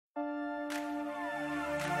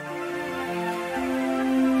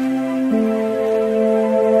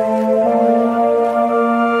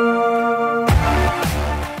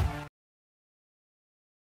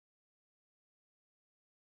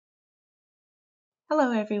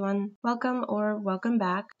Hello everyone, welcome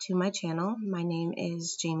back to my channel. My name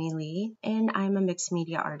is Leigh and I'm a mixed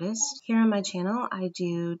media artist. Here on my channel I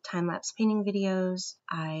do time-lapse painting videos.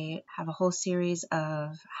 I have a whole series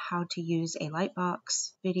of how to use a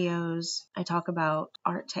Lightbox videos. I talk about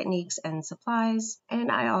art techniques and supplies, and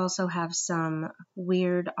I also have some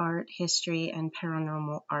weird art, history, and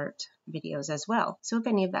paranormal art videos as well. So if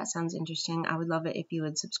any of that sounds interesting, I would love it if you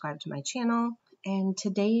would subscribe to my channel. And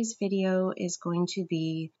today's video is going to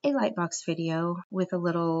be a Lightbox video with a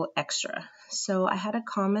little extra. So I had a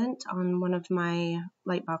comment on one of my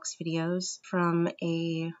Lightbox videos from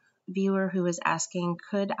a viewer who was asking,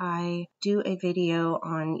 could I do a video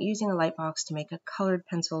on using a Lightbox to make a colored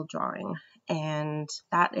pencil drawing? And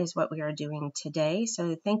that is what we are doing today.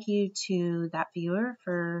 So thank you to that viewer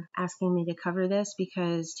for asking me to cover this,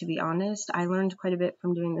 because to be honest, I learned quite a bit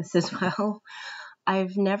from doing this as well.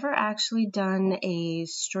 I've never actually done a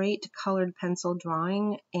straight colored pencil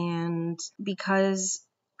drawing, and because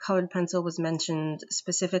colored pencil was mentioned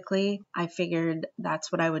specifically, I figured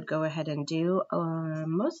that's what I would go ahead and do.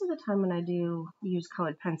 Most of the time when I do use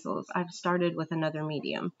colored pencils, I've started with another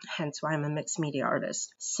medium, hence why I'm a mixed media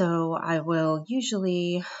artist. So I will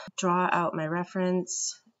usually draw out my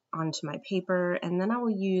reference onto my paper, and then I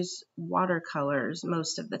will use watercolors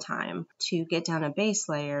most of the time to get down a base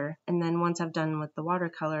layer, and then once I've done with the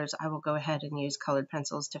watercolors, I will go ahead and use colored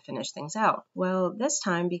pencils to finish things out. Well, this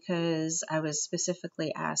time, because I was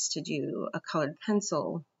specifically asked to do a colored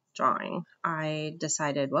pencil drawing, I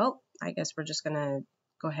decided, well, I guess we're just gonna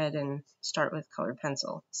go ahead and start with colored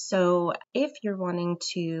pencil. So if you're wanting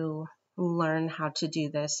to learn how to do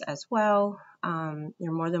this as well,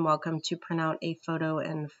 you're more than welcome to print out a photo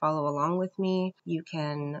and follow along with me. You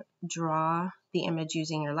can draw the image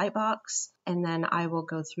using your Lightbox, and then I will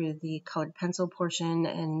go through the colored pencil portion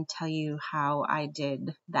and tell you how I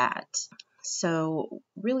did that. So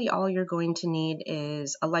really all you're going to need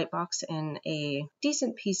is a Lightbox and a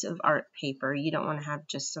decent piece of art paper. You don't want to have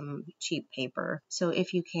just some cheap paper. So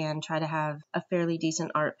if you can, try to have a fairly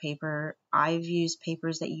decent art paper. I've used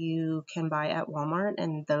papers that you can buy at Walmart,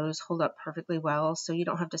 and those hold up perfectly well, so you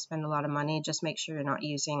don't have to spend a lot of money. Just make sure you're not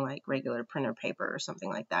using like regular printer paper or something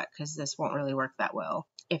like that, because this won't really work that well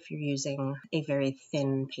if you're using a very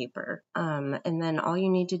thin paper. And then all you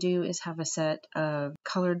need to do is have a set of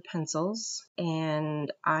colored pencils, and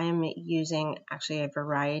I'm using actually a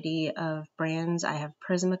variety of brands. I have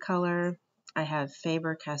Prismacolor, I have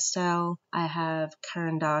Faber-Castell, I have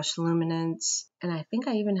Caran d'Ache Luminance, and I think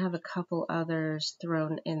I even have a couple others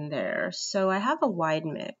thrown in there. So I have a wide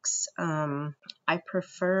mix. I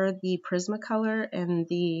prefer the Prismacolor and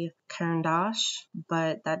the Caran d'Ache,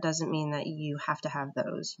 but that doesn't mean that you have to have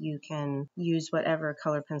those. You can use whatever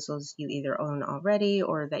color pencils you either own already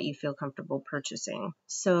or that you feel comfortable purchasing.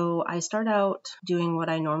 So I start out doing what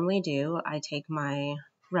I normally do. I take my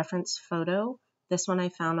reference photo. This one I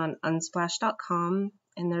found on unsplash.com,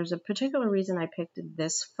 and there's a particular reason I picked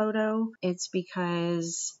this photo. It's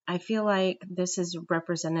because I feel like this is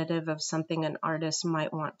representative of something an artist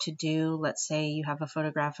might want to do. Let's say you have a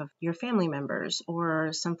photograph of your family members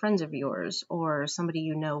or some friends of yours or somebody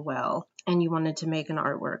you know well, and you wanted to make an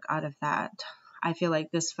artwork out of that. I feel like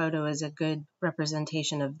this photo is a good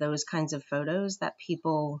representation of those kinds of photos that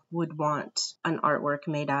people would want an artwork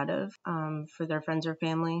made out of for their friends or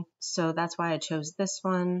family. So that's why I chose this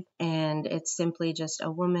one. And it's simply just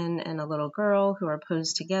a woman and a little girl who are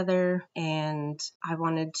posed together. And I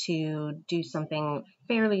wanted to do something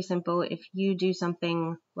fairly simple. If you do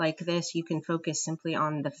something like this, you can focus simply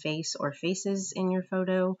on the face or faces in your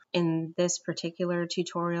photo. In this particular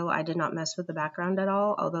tutorial, I did not mess with the background at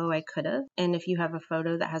all, although I could have. And if you have a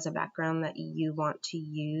photo that has a background that you want to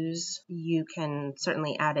use, you can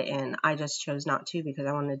certainly add it in. I just chose not to because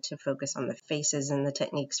I wanted to focus on the faces and the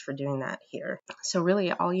techniques for doing that here. So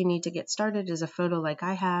really all you need to get started is a photo like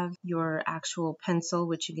I have, your actual pencil,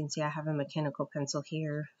 which you can see I have a mechanical pencil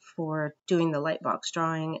here for doing the Lightbox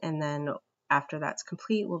drawing, and then after that's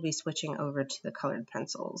complete, we'll be switching over to the colored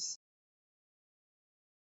pencils.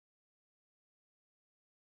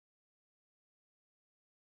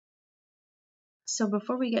 So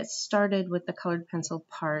before we get started with the colored pencil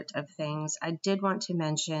part of things, I did want to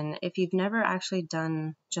mention, if you've never actually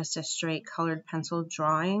done just a straight colored pencil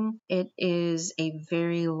drawing, it is a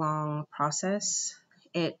very long process.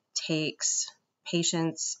 It takes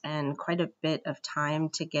patience and quite a bit of time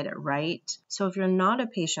to get it right. So if you're not a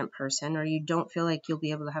patient person, or you don't feel like you'll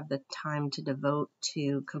be able to have the time to devote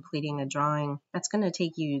to completing a drawing that's going to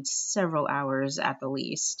take you several hours at the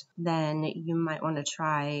least, then you might want to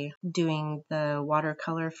try doing the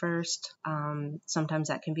watercolor first. Sometimes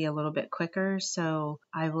that can be a little bit quicker, so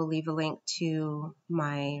I will leave a link to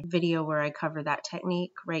my video where I cover that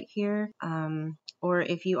technique right here. Or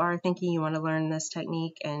if you are thinking you want to learn this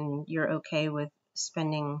technique and you're okay with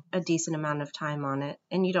spending a decent amount of time on it,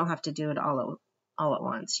 and you don't have to do it all at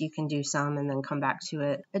once. You can do some and then come back to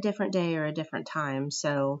it a different day or a different time.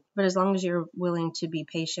 So, but as long as you're willing to be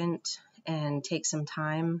patient and take some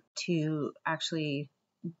time to actually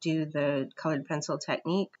do the colored pencil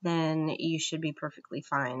technique, then you should be perfectly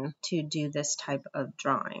fine to do this type of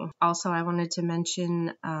drawing. Also, I wanted to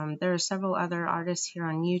mention there are several other artists here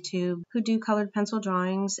on YouTube who do colored pencil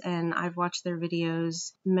drawings, and I've watched their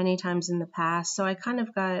videos many times in the past, so I kind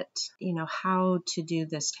of got, how to do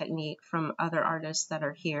this technique from other artists that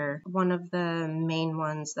are here. One of the main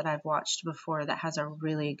ones that I've watched before that has a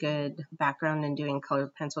really good background in doing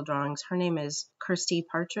colored pencil drawings, her name is Kirsty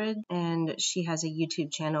Partridge, and she has a YouTube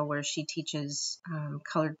channel where she teaches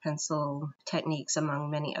colored pencil techniques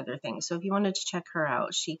among many other things. So if you wanted to check her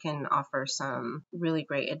out, she can offer some really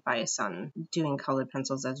great advice on doing colored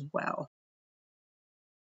pencils as well.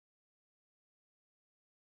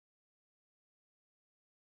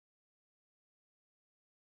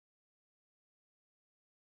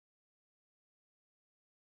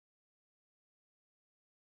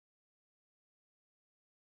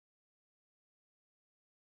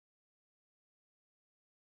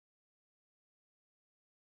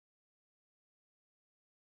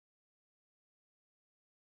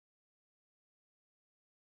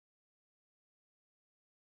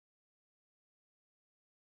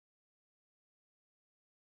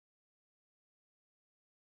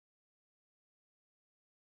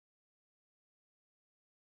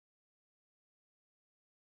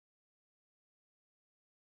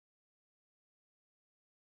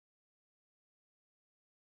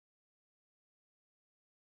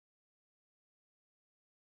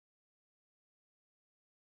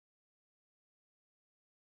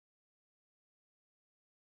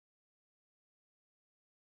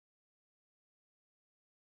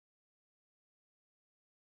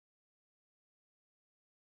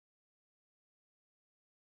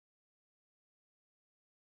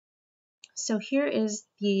 So here is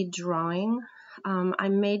the drawing. I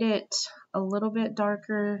made it a little bit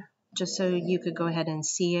darker just so you could go ahead and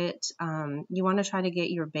see it. You want to try to get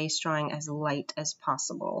your base drawing as light as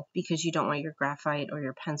possible because you don't want your graphite or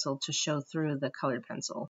your pencil to show through the colored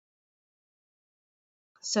pencil.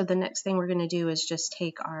 So the next thing we're going to do is just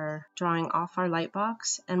take our drawing off our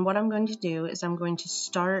Lightbox, and what I'm going to do is I'm going to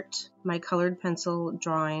start my colored pencil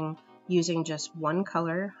drawing using just one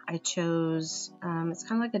color. I chose, it's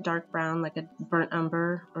kind of like a dark brown, like a burnt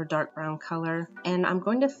umber or dark brown color, and I'm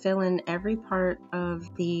going to fill in every part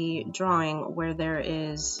of the drawing where there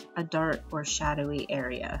is a dark or shadowy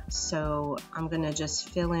area. So I'm going to just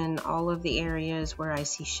fill in all of the areas where I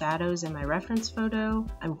see shadows in my reference photo.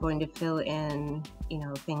 I'm going to fill in,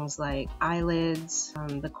 things like eyelids,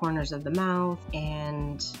 the corners of the mouth,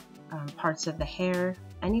 and parts of the hair.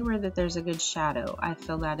 Anywhere that there's a good shadow, I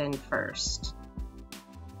fill that in first.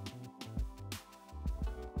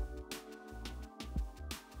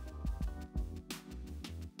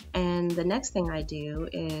 And the next thing I do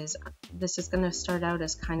is, this is going to start out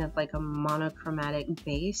as kind of like a monochromatic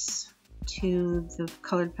base to the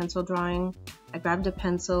colored pencil drawing. I grabbed a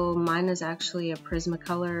pencil. Mine is actually a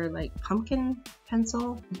Prismacolor, like pumpkin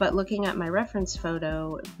pencil, but looking at my reference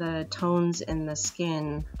photo, the tones in the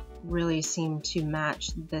skin really seem to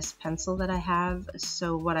match this pencil that I have.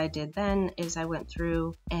 So what I did then is I went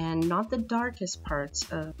through, and not the darkest parts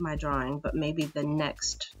of my drawing, but maybe the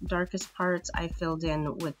next darkest parts, I filled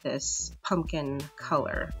in with this pumpkin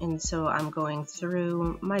color. And so I'm going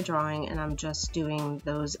through my drawing and I'm just doing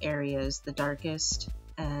those areas, the darkest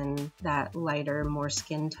and that lighter, more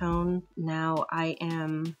skin tone. Now I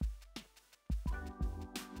am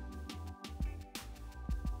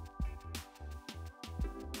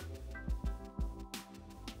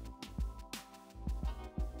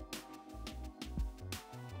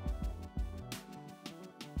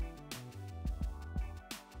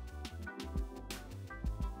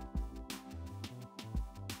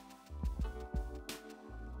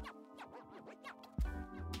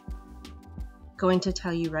going to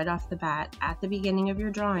tell you right off the bat, at the beginning of your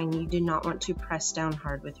drawing, you do not want to press down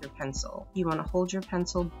hard with your pencil. You want to hold your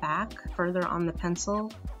pencil back further on the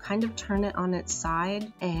pencil, kind of turn it on its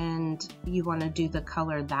side, and you want to do the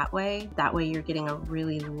color that way. That way you're getting a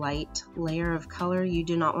really light layer of color. You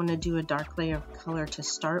do not want to do a dark layer of color to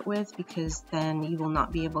start with, because then you will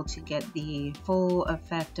not be able to get the full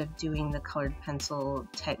effect of doing the colored pencil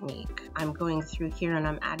technique. I'm going through here and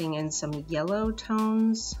I'm adding in some yellow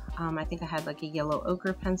tones. I think I had like a yellow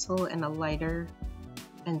ochre pencil and a lighter,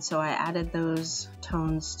 and so I added those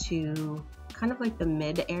tones to kind of like the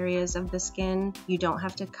mid areas of the skin. You don't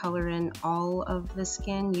have to color in all of the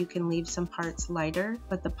skin. You can leave some parts lighter,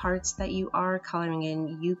 but the parts that you are coloring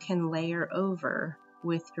in, you can layer over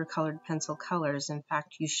with your colored pencil colors. In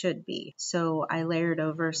fact, you should be. So I layered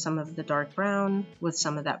over some of the dark brown with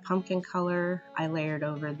some of that pumpkin color. I layered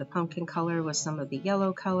over the pumpkin color with some of the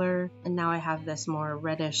yellow color. And now I have this more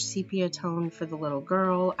reddish sepia tone for the little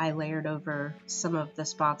girl. I layered over some of the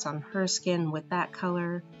spots on her skin with that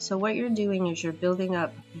color. So what you're doing is you're building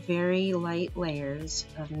up very light layers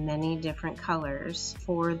of many different colors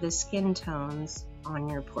for the skin tones on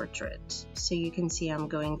your portrait. So you can see I'm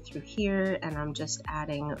going through here and I'm just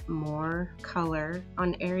adding more color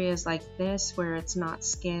on areas like this where it's not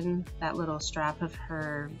skin. That little strap of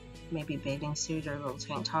her maybe bathing suit or little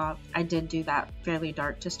tank top, I did do that fairly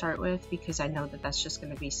dark to start with because I know that that's just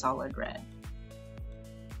going to be solid red.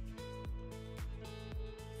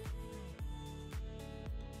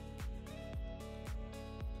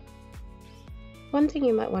 One thing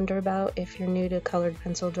you might wonder about if you're new to colored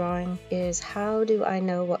pencil drawing is, how do I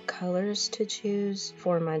know what colors to choose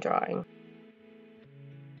for my drawing?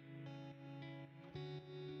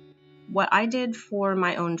 What I did for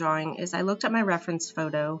my own drawing is I looked at my reference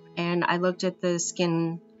photo and I looked at the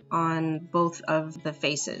skin on both of the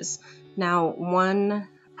faces. Now, one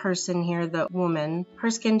person here, the woman, her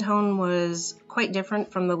skin tone was quite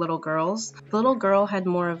different from the little girl's. The little girl had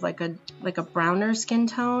more of like a browner skin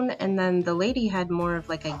tone, and then the lady had more of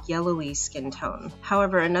like a yellowy skin tone.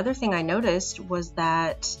 However, another thing I noticed was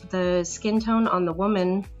that the skin tone on the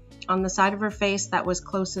woman, on the side of her face that was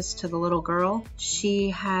closest to the little girl, she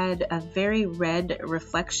had a very red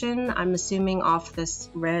reflection, I'm assuming off this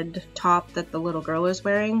red top that the little girl is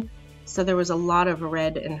wearing. So there was a lot of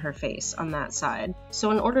red in her face on that side.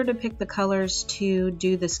 So in order to pick the colors to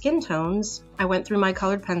do the skin tones, I went through my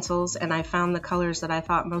colored pencils and I found the colors that I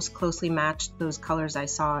thought most closely matched those colors I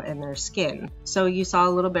saw in their skin. So you saw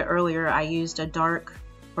a little bit earlier, I used a dark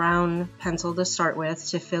brown pencil to start with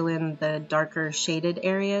to fill in the darker shaded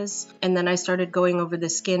areas, and then I started going over the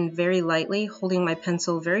skin very lightly, holding my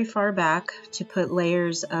pencil very far back to put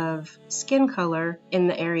layers of skin color in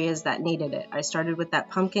the areas that needed it. I started with that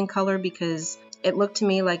pumpkin color because it looked to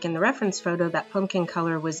me like in the reference photo that pumpkin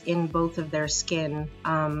color was in both of their skin,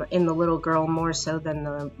 in the little girl more so than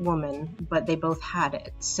the woman, but they both had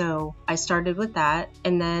it. So I started with that,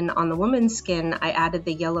 and then on the woman's skin I added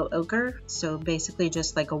the yellow ochre, so basically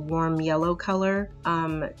just like a warm yellow color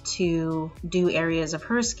to do areas of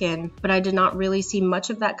her skin, but I did not really see much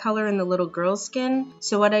of that color in the little girl's skin.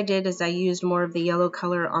 So what I did is I used more of the yellow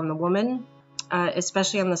color on the woman,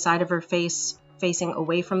 especially on the side of her face facing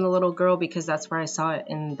away from the little girl, because that's where I saw it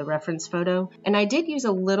in the reference photo. And I did use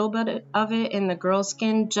a little bit of it in the girl's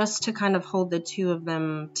skin just to kind of hold the two of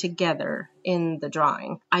them together in the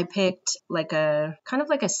drawing. I picked like a kind of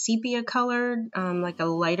like a sepia color, like a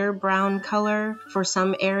lighter brown color for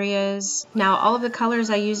some areas. Now all of the colors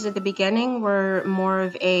I used at the beginning were more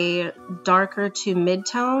of a darker to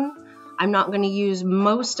mid-tone. I'm not going to use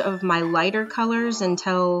most of my lighter colors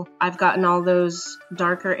until I've gotten all those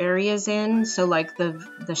darker areas in. So like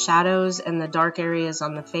the shadows and the dark areas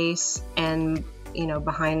on the face and, you know,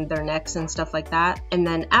 behind their necks and stuff like that. And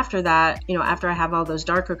then after that, you know, after I have all those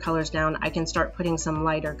darker colors down, I can start putting some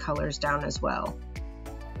lighter colors down as well.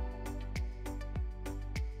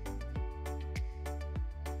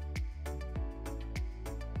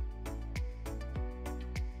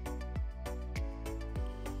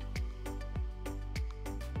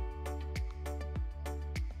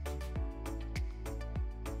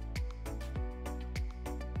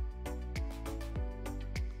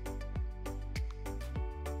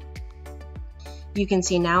 You can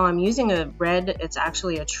see now I'm using a red, it's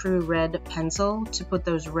actually a true red pencil to put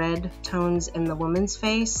those red tones in the woman's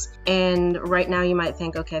face. And right now you might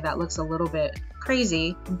think, okay, that looks a little bit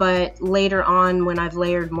crazy, but later on when I've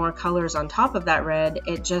layered more colors on top of that red,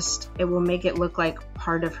 it will make it look like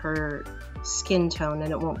part of her skin tone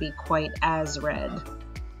and it won't be quite as red.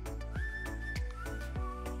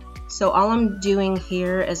 So all I'm doing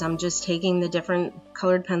here is I'm just taking the different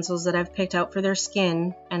colored pencils that I've picked out for their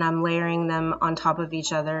skin, and I'm layering them on top of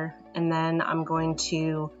each other. And then I'm going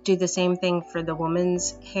to do the same thing for the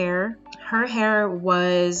woman's hair. Her hair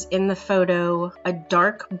was in the photo a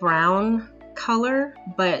dark brown color,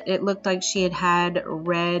 but it looked like she had had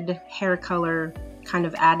red hair color kind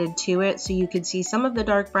of added to it, so you could see some of the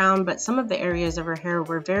dark brown, but some of the areas of her hair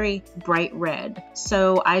were very bright red.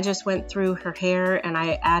 So I just went through her hair and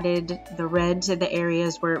I added the red to the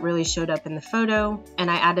areas where it really showed up in the photo,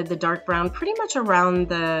 and I added the dark brown pretty much around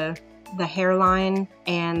the hairline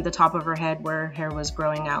and the top of her head where her hair was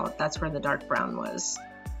growing out. That's where the dark brown was.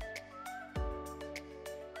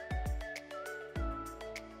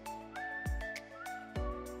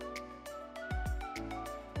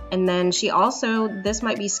 And then she also, this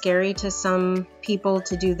might be scary to some people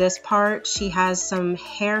to do this part, she has some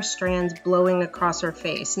hair strands blowing across her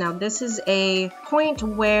face. Now this is a point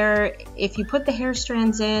where if you put the hair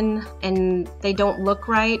strands in and they don't look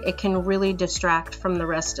right, it can really distract from the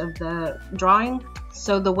rest of the drawing.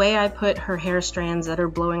 So the way I put her hair strands that are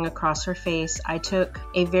blowing across her face, I took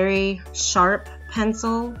a very sharp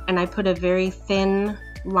pencil and I put a very thin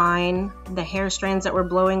line. The hair strands that were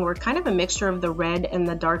blowing were kind of a mixture of the red and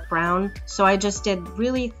the dark brown, so I just did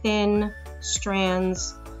really thin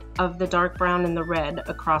strands of the dark brown and the red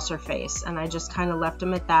across her face, and I just kind of left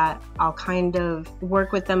them at that. I'll kind of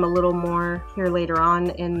work with them a little more here later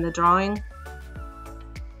on in the drawing.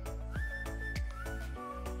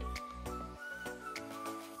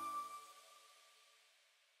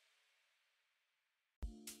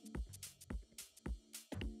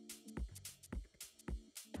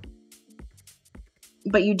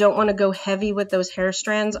 But you don't want to go heavy with those hair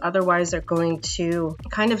strands, otherwise they're going to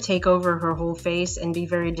kind of take over her whole face and be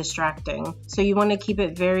very distracting. So you want to keep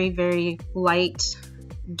it very, very light.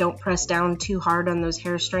 Don't press down too hard on those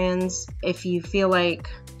hair strands. If you feel like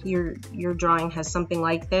your drawing has something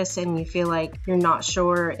like this and you feel like you're not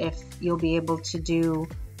sure if you'll be able to do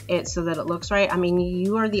it so that it looks right, I mean,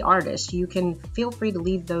 you are the artist. You can feel free to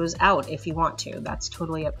leave those out if you want to. That's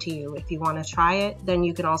totally up to you. If you want to try it, then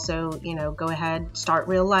you can also, you know, go ahead, start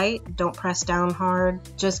real light, don't press down hard,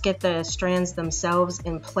 just get the strands themselves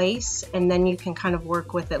in place, and then you can kind of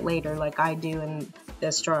work with it later like I do in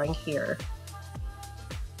this drawing here.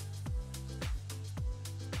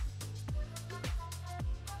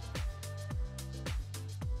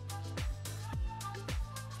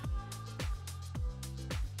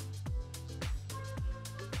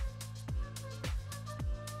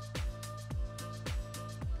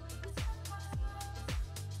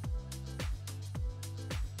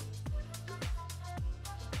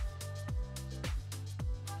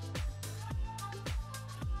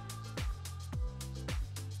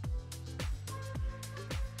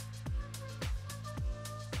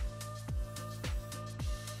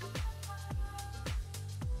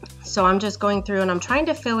 So I'm just going through and I'm trying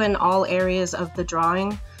to fill in all areas of the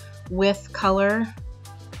drawing with color.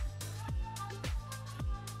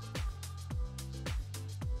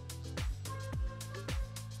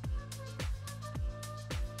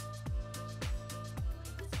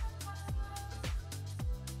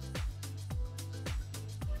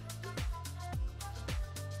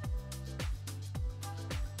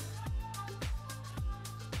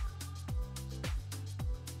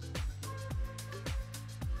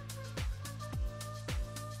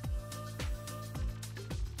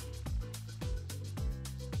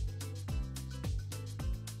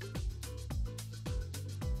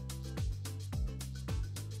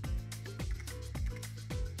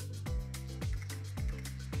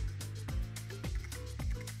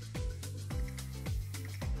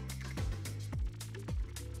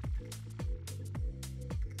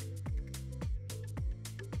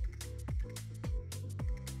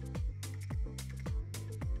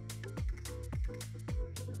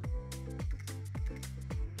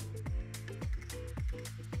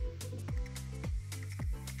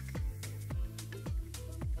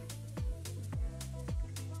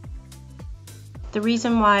 The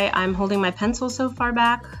reason why I'm holding my pencil so far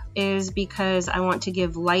back is because I want to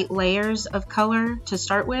give light layers of color to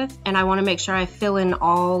start with, and I want to make sure I fill in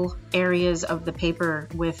all areas of the paper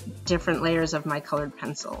with different layers of my colored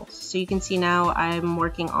pencil. So you can see now I'm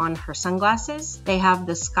working on her sunglasses. They have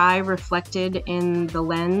the sky reflected in the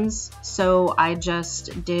lens, so I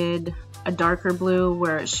just did a darker blue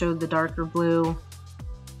where it showed the darker blue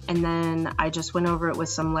and then I just went over it with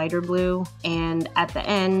some lighter blue, and at the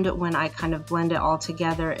end when I kind of blend it all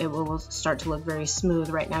together, it will start to look very smooth.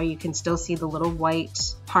 Right now you can still see the little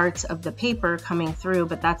white parts of the paper coming through,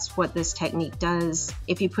 but that's what this technique does.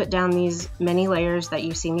 If you put down these many layers that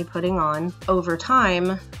you see me putting on, over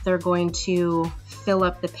time they're going to fill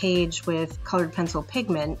up the page with colored pencil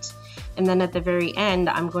pigment. And then at the very end,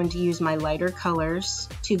 I'm going to use my lighter colors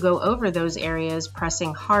to go over those areas,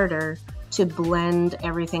 pressing harder to blend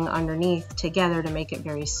everything underneath together to make it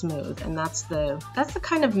very smooth. And that's the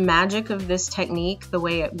kind of magic of this technique. The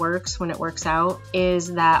way it works when it works out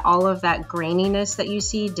is that all of that graininess that you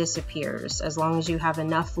see disappears as long as you have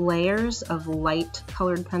enough layers of light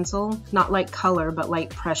colored pencil, not light color, but light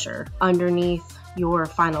pressure underneath your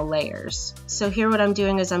final layers. So here what I'm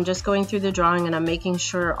doing is I'm just going through the drawing and I'm making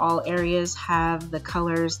sure all areas have the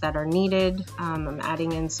colors that are needed. I'm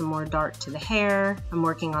adding in some more dark to the hair. I'm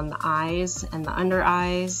working on the eyes and the under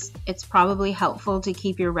eyes. It's probably helpful to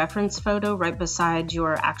keep your reference photo right beside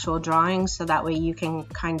your actual drawing, so that way you can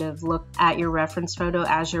kind of look at your reference photo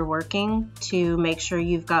as you're working to make sure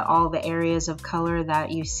you've got all the areas of color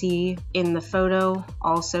that you see in the photo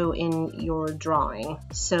also in your drawing.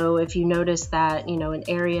 So if you notice that, you know, an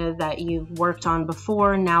area that you've worked on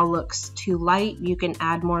before now looks too light, you can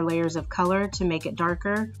add more layers of color to make it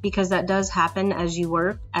darker, because that does happen as you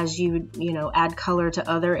work, as you add color to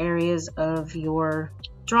other areas of your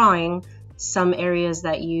drawing. Some areas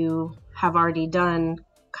that you have already done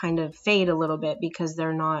kind of fade a little bit because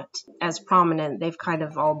they're not as prominent. They've kind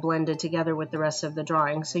of all blended together with the rest of the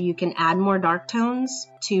drawing. So you can add more dark tones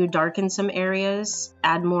to darken some areas,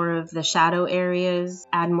 add more of the shadow areas,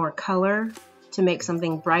 add more color to make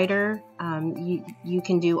something brighter. You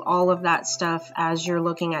can do all of that stuff as you're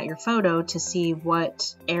looking at your photo to see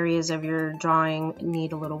what areas of your drawing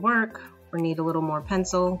need a little work or need a little more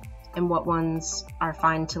pencil, and what ones are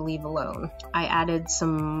fine to leave alone. I added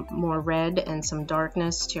some more red and some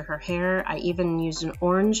darkness to her hair. I even used an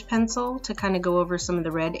orange pencil to kind of go over some of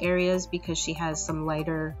the red areas because she has some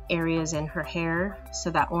lighter areas in her hair.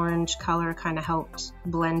 So that orange color kind of helped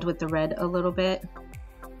blend with the red a little bit.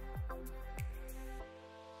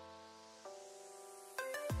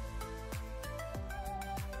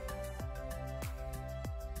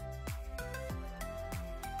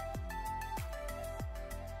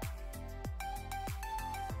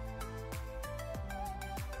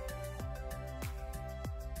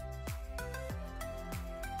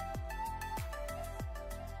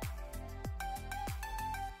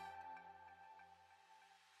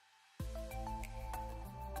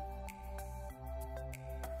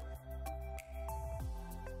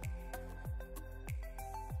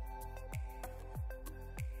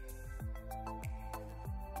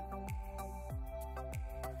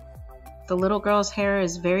 The little girl's hair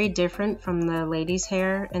is very different from the lady's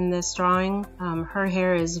hair in this drawing. Her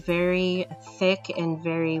hair is very thick and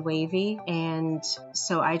very wavy, and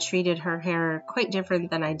so I treated her hair quite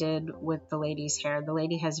different than I did with the lady's hair. The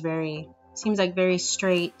lady has seems like very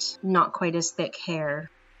straight, not quite as thick hair.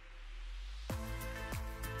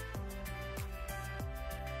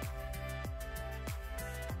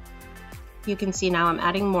 You can see now I'm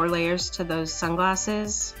adding more layers to those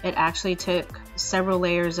sunglasses. It actually took several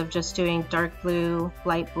layers of just doing dark blue,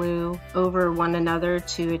 light blue over one another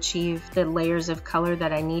to achieve the layers of color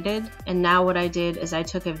that I needed. And now what I did is I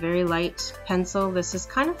took a very light pencil. This is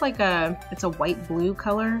kind of like it's a white blue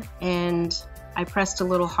color, and I pressed a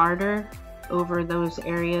little harder over those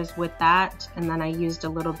areas with that, and then I used a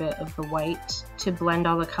little bit of the white to blend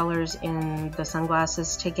all the colors in the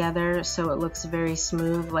sunglasses together so it looks very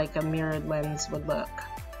smooth, like a mirrored lens would look.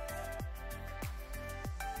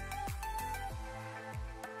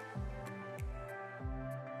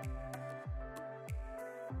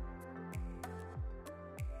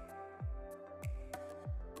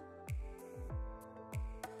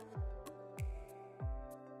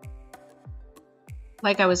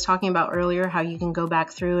 Like I was talking about earlier, how you can go back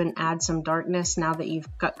through and add some darkness now that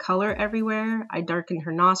you've got color everywhere. I darkened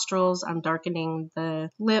her nostrils. I'm darkening the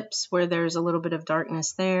lips where there's a little bit of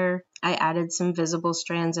darkness there. I added some visible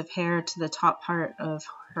strands of hair to the top part of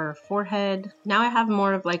her forehead. Now I have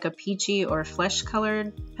more of like a peachy or flesh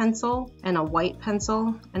colored pencil and a white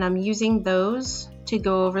pencil, and I'm using those to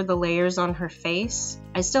go over the layers on her face.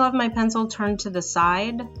 I still have my pencil turned to the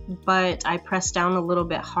side, but I press down a little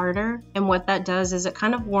bit harder, and what that does is it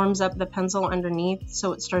kind of warms up the pencil underneath,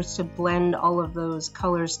 so it starts to blend all of those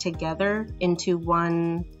colors together into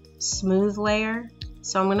one smooth layer.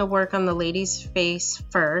 So I'm going to work on the lady's face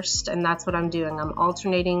first, and that's what I'm doing. I'm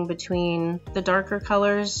alternating between the darker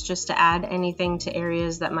colors just to add anything to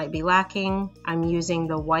areas that might be lacking. I'm using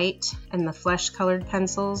the white and the flesh colored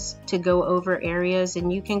pencils to go over areas,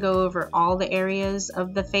 and you can go over all the areas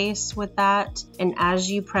of the face with that. And as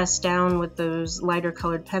you press down with those lighter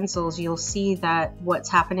colored pencils, you'll see that what's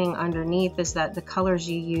happening underneath is that the colors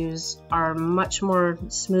you use are much more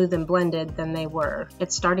smooth and blended than they were.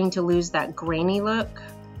 It's starting to lose that grainy look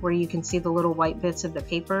where you can see the little white bits of the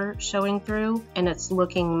paper showing through, and it's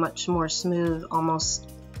looking much more smooth, almost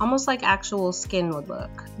like actual skin would look.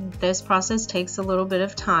 This process takes a little bit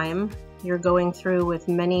of time. You're going through with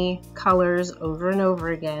many colors over and over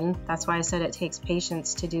again. That's why I said it takes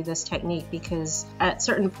patience to do this technique, because at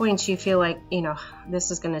certain points you feel like, you know,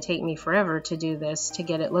 this is going to take me forever to do this to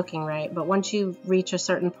get it looking right. But once you reach a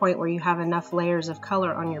certain point where you have enough layers of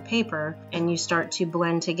color on your paper and you start to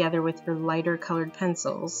blend together with your lighter colored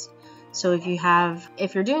pencils. So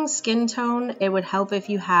if you're doing skin tone, it would help if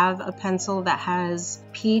you have a pencil that has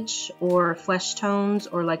peach or flesh tones,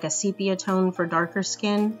 or like a sepia tone for darker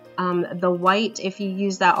skin. The white, if you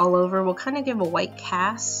use that all over, will kind of give a white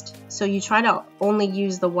cast. So you try to only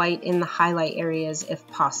use the white in the highlight areas if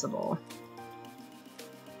possible.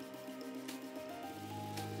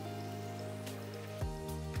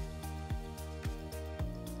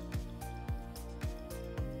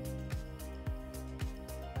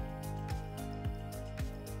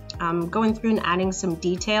 I'm going through and adding some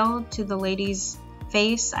detail to the lady's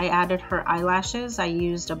face. I added her eyelashes. I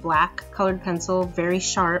used a black colored pencil, very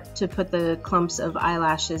sharp, to put the clumps of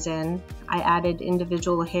eyelashes in. I added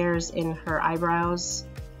individual hairs in her eyebrows.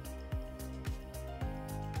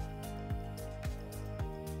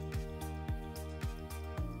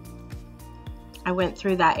 I went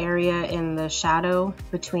through that area in the shadow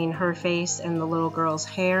between her face and the little girl's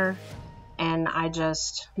hair, and I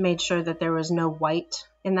just made sure that there was no white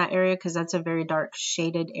in that area because that's a very dark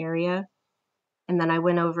shaded area. And then I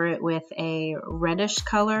went over it with a reddish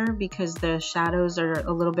color because the shadows are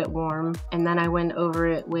a little bit warm. And then I went over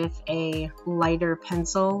it with a lighter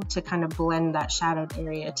pencil to kind of blend that shadowed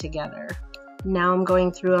area together. Now I'm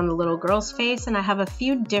going through on the little girl's face, and I have a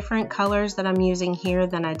few different colors that I'm using here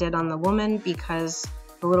than I did on the woman because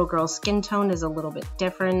the little girl's skin tone is a little bit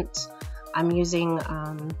different. I'm using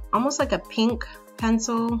almost like a pink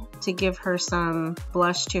pencil to give her some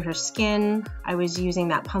blush to her skin. I was using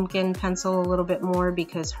that pumpkin pencil a little bit more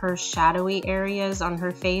because her shadowy areas on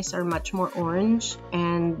her face are much more orange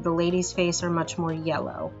and the lady's face are much more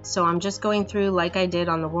yellow. So I'm just going through like I did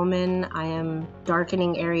on the woman. I am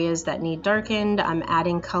darkening areas that need darkened. I'm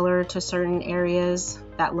adding color to certain areas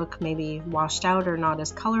that look maybe washed out or not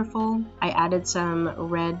as colorful. I added some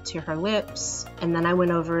red to her lips, and then I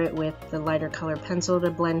went over it with the lighter color pencil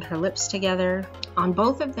to blend her lips together. On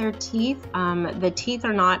both of their teeth, the teeth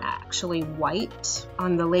are not actually white.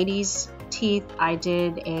 On the lady's teeth, I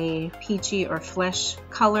did a peachy or flesh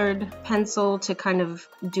colored pencil to kind of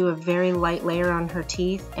do a very light layer on her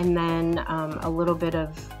teeth, and then a little bit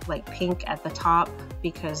of like pink at the top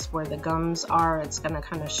because where the gums are, it's going to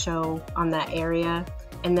kind of show on that area.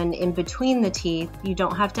 And then in between the teeth, you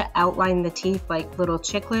don't have to outline the teeth like little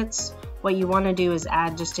chiclets. What you want to do is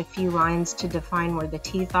add just a few lines to define where the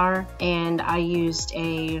teeth are. And I used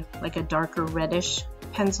a darker reddish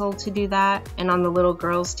pencil to do that. And on the little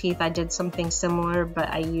girl's teeth, I did something similar,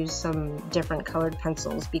 but I used some different colored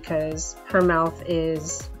pencils because her mouth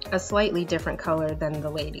is a slightly different color than the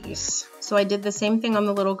lady's. So I did the same thing on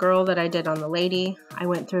the little girl that I did on the lady. I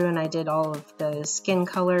went through and I did all of the skin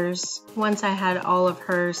colors. Once I had all of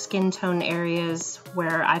her skin tone areas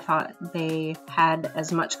where I thought they had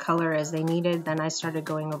as much color as they needed, then I started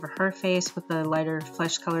going over her face with the lighter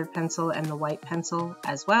flesh colored pencil and the white pencil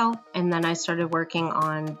as well. And then I started working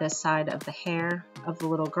on this side of the hair of the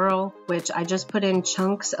little girl, which I just put in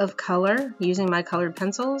chunks of color using my colored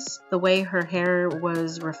pencils. The way her hair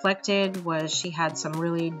was reflected was she had some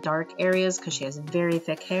really dark areas because she has very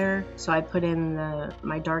thick hair. So I put in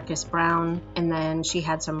my darkest brown, and then she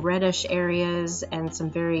had some reddish areas and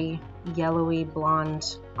some very yellowy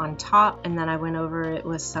blonde on top, and then I went over it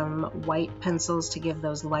with some white pencils to give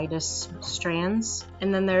those lightest strands.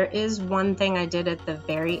 And then there is one thing I did at the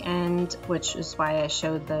very end, which is why I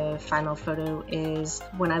showed the final photo, is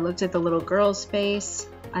when I looked at the little girl's face,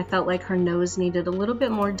 I felt like her nose needed a little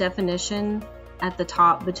bit more definition at the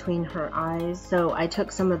top between her eyes. So I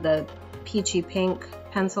took some of the peachy pink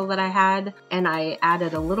pencil that I had and I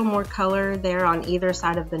added a little more color there on either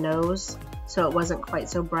side of the nose, so it wasn't quite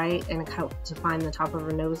so bright, and it helped define the top of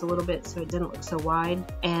her nose a little bit so it didn't look so wide.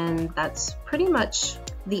 And that's pretty much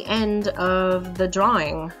the end of the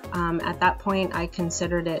drawing. At that point, I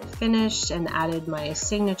considered it finished and added my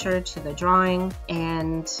signature to the drawing,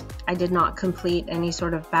 and I did not complete any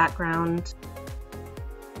sort of background.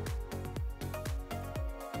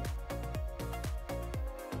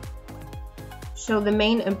 So the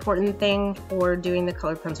main important thing for doing the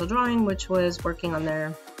colored pencil drawing, which was working on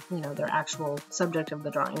their actual subject of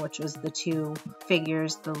the drawing, which was the two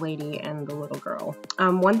figures, the lady and the little girl.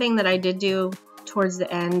 One thing that I did do towards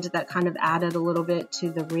the end that kind of added a little bit to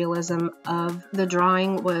the realism of the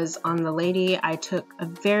drawing was on the lady. I took a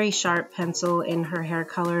very sharp pencil in her hair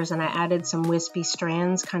colors and I added some wispy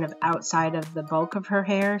strands kind of outside of the bulk of her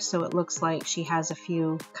hair, so it looks like she has a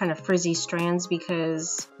few kind of frizzy strands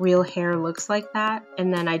because real hair looks like that.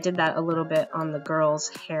 And then I did that a little bit on the girl's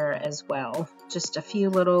hair as well. Just a few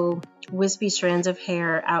little wispy strands of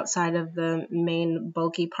hair outside of the main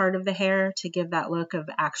bulky part of the hair to give that look of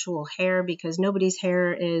actual hair, because nobody's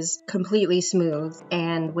hair is completely smooth,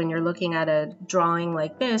 and when you're looking at a drawing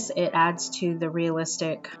like this, it adds to the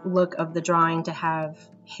realistic look of the drawing to have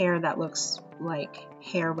hair that looks like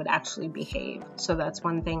hair would actually behave. So that's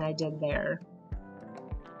one thing I did there.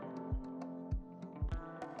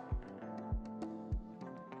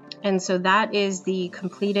 And so that is the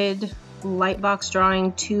completed Lightbox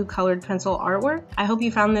drawing 2 colored pencil artwork. I hope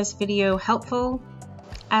you found this video helpful.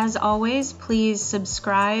 As always, please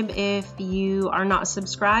subscribe if you are not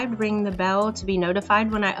subscribed. Ring the bell to be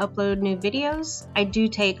notified when I upload new videos. I do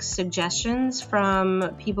take suggestions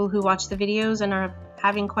from people who watch the videos and are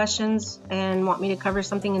having questions and want me to cover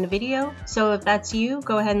something in a video. So if that's you,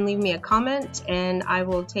 go ahead and leave me a comment and I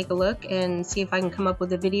will take a look and see if I can come up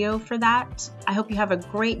with a video for that. I hope you have a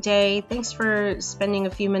great day. Thanks for spending a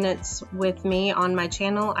few minutes with me on my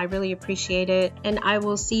channel. I really appreciate it, and I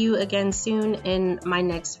will see you again soon in my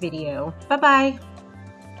next video. Bye-bye.